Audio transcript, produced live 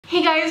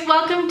Hey guys,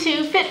 welcome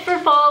to Fit for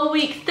Fall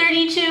week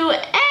 32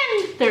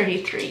 and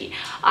 33.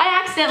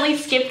 I accidentally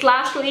skipped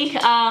last week.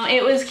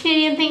 It was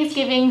Canadian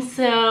Thanksgiving,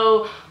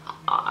 so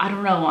I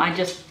don't know,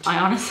 I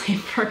honestly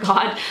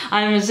forgot.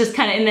 I was just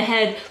kind of in the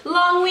head,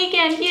 long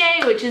weekend,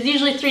 yay, which is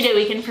usually 3-day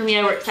weekend for me.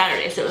 I work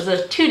Saturday, so it was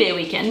a 2-day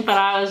weekend, but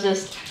I was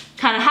just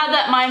kind of had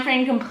that mind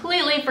frame,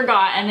 completely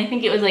forgot, and I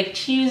think it was like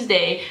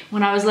Tuesday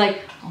when I was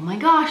like, oh my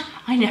gosh,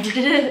 I never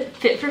did a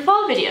Fit for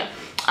Fall video.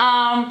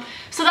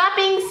 So that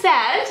being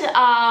said,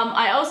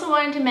 I also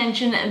wanted to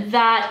mention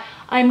that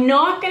I'm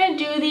not gonna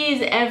do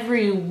these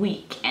every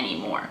week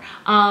anymore.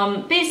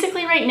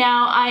 Basically right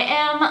now I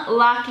am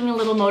lacking a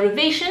little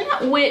motivation,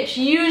 which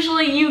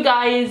usually you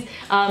guys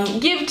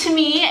give to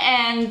me,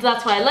 and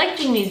that's why I like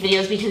doing these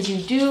videos, because you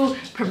do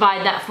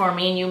provide that for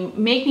me and you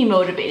make me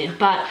motivated.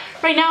 But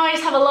right now I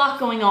just have a lot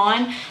going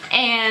on,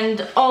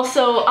 and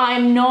also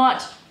I'm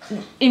not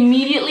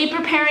immediately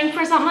preparing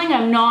for something.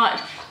 I'm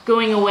not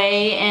going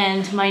away,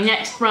 and my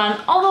next run,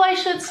 although I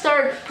should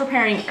start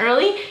preparing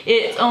early,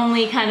 it's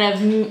only kind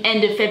of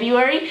end of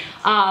February.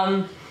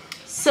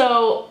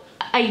 So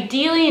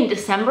ideally in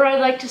December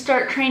I'd like to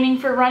start training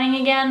for running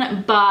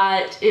again,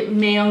 but it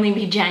may only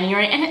be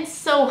January, and it's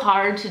so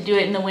hard to do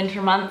it in the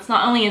winter months.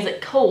 Not only is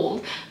it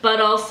cold,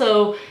 but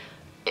also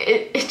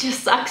it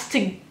just sucks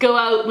to go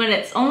out when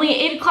it's only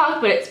 8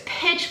 o'clock, but it's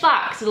pitch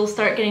black, so it'll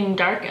start getting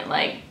dark at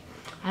like,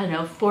 I don't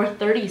know,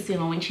 4:30 soon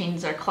when we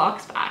change our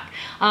clocks back.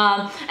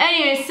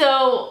 Anyway,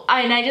 so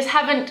I just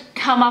haven't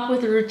come up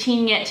with a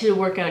routine yet to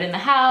work out in the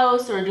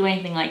house or do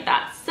anything like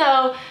that.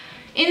 So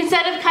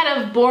instead of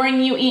kind of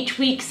boring you each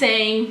week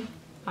saying,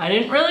 I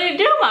didn't really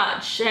do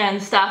much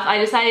and stuff, I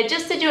decided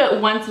just to do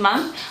it once a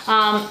month.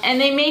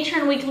 And they may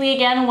turn weekly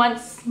again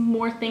once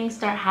more things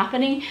start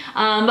happening.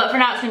 But for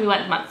now it's gonna be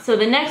once a month. So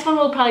the next one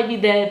will probably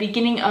be the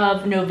beginning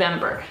of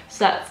November.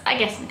 So that's, I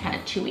guess, in kind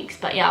of 2 weeks.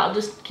 But yeah, I'll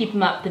just keep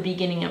them up the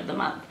beginning of the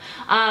month.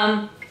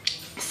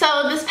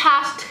 So this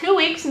past 2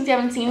 weeks, since you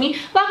haven't seen me,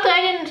 luckily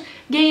I didn't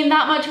gain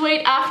that much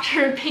weight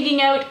after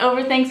pigging out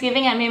over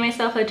Thanksgiving. I made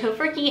myself a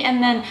tofurkey,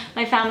 and then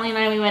my family and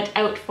I, we went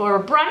out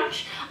for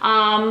brunch.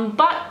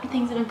 But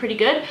things have been pretty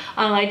good.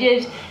 I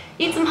did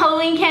eat some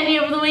Halloween candy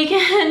over the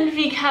weekend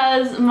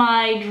because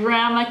my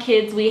drama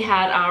kids, we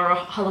had our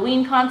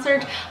Halloween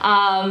concert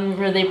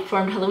where they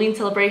performed Halloween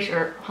celebration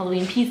or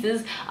Halloween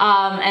pieces,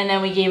 and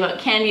then we gave out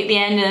candy at the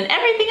end, and then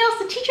everything else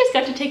the teachers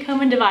got to take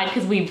home and divide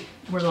because we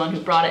were the one who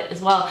brought it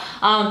as well.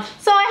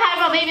 So I had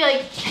about maybe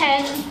like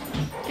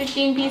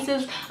 10-15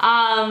 pieces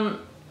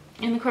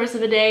in the course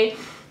of a day.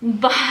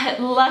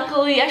 But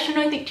luckily, actually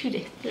no, I think 2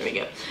 days, there we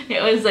go.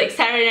 It was like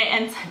Saturday night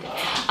and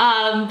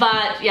Sunday.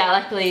 But yeah,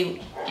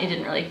 luckily it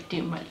didn't really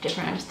do much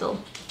different. I'm still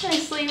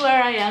nicely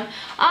where I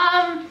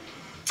am.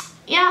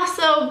 Yeah,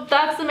 so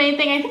that's the main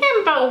thing. I think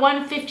I'm about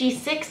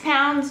 156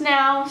 pounds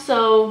now,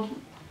 so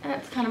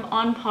that's kind of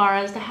on par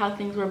as to how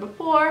things were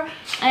before.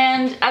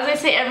 And as I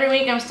say every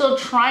week, I'm still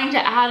trying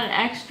to add an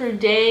extra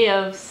day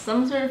of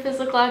some sort of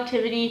physical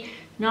activity,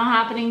 not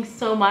happening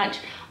so much.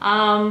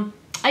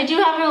 I do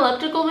have an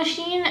elliptical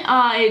machine.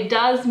 It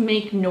does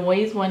make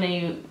noise when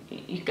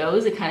it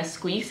goes. It kind of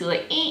squeaks. It's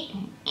like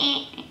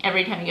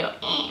every time you go.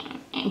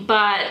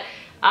 But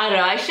I don't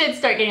know. I should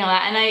start getting all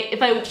that. And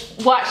if I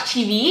watch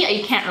TV,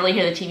 you can't really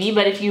hear the TV.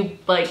 But if you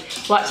like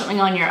watch something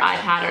on your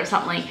iPad or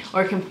something,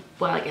 or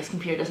well, I guess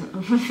computer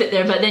doesn't fit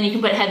there, but then you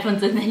can put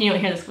headphones in and then you don't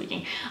hear the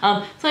squeaking.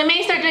 So I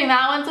may start doing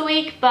that once a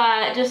week,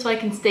 but just so I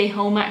can stay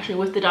home actually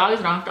with the dogs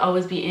and I don't have to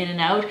always be in and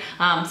out,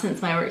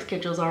 since my work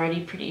schedule is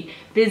already pretty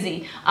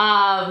busy.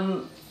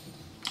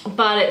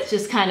 But it's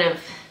just kind of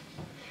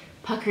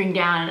puckering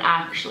down and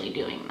actually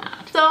doing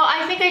that. So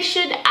I think I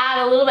should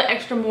add a little bit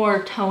extra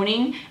more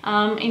toning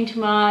into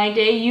my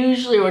day.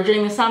 Usually, or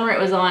during the summer, it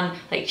was on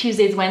like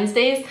Tuesdays,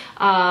 Wednesdays.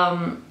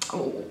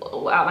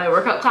 At my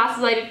workout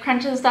classes I did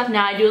crunches and stuff.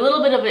 Now I do a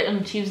little bit of it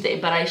on Tuesday,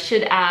 but I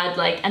should add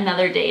like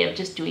another day of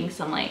just doing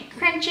some like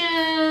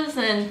crunches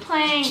and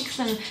planks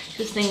and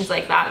just things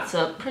like that.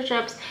 So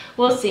push-ups,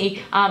 we'll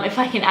see if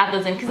I can add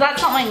those in, because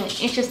that's something,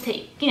 it just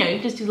take, you know, you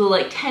just do the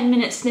like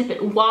 10-minute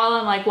snippet while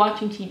I'm like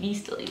watching TV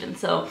still even.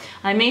 So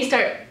I may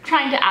start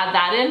trying to add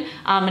that in,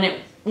 and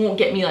it won't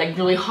get me like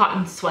really hot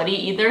and sweaty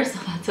either, so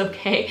that's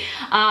okay.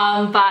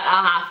 But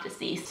I'll have to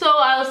see. So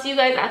I'll see you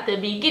guys at the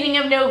beginning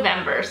of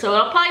November. So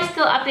I'll probably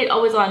still update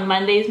always on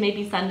Mondays,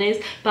 maybe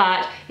Sundays,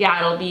 but yeah,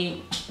 it'll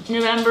be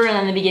November and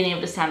then the beginning of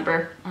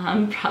December,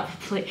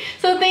 probably.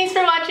 So thanks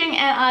for watching,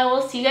 and I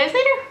will see you guys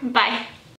later. Bye.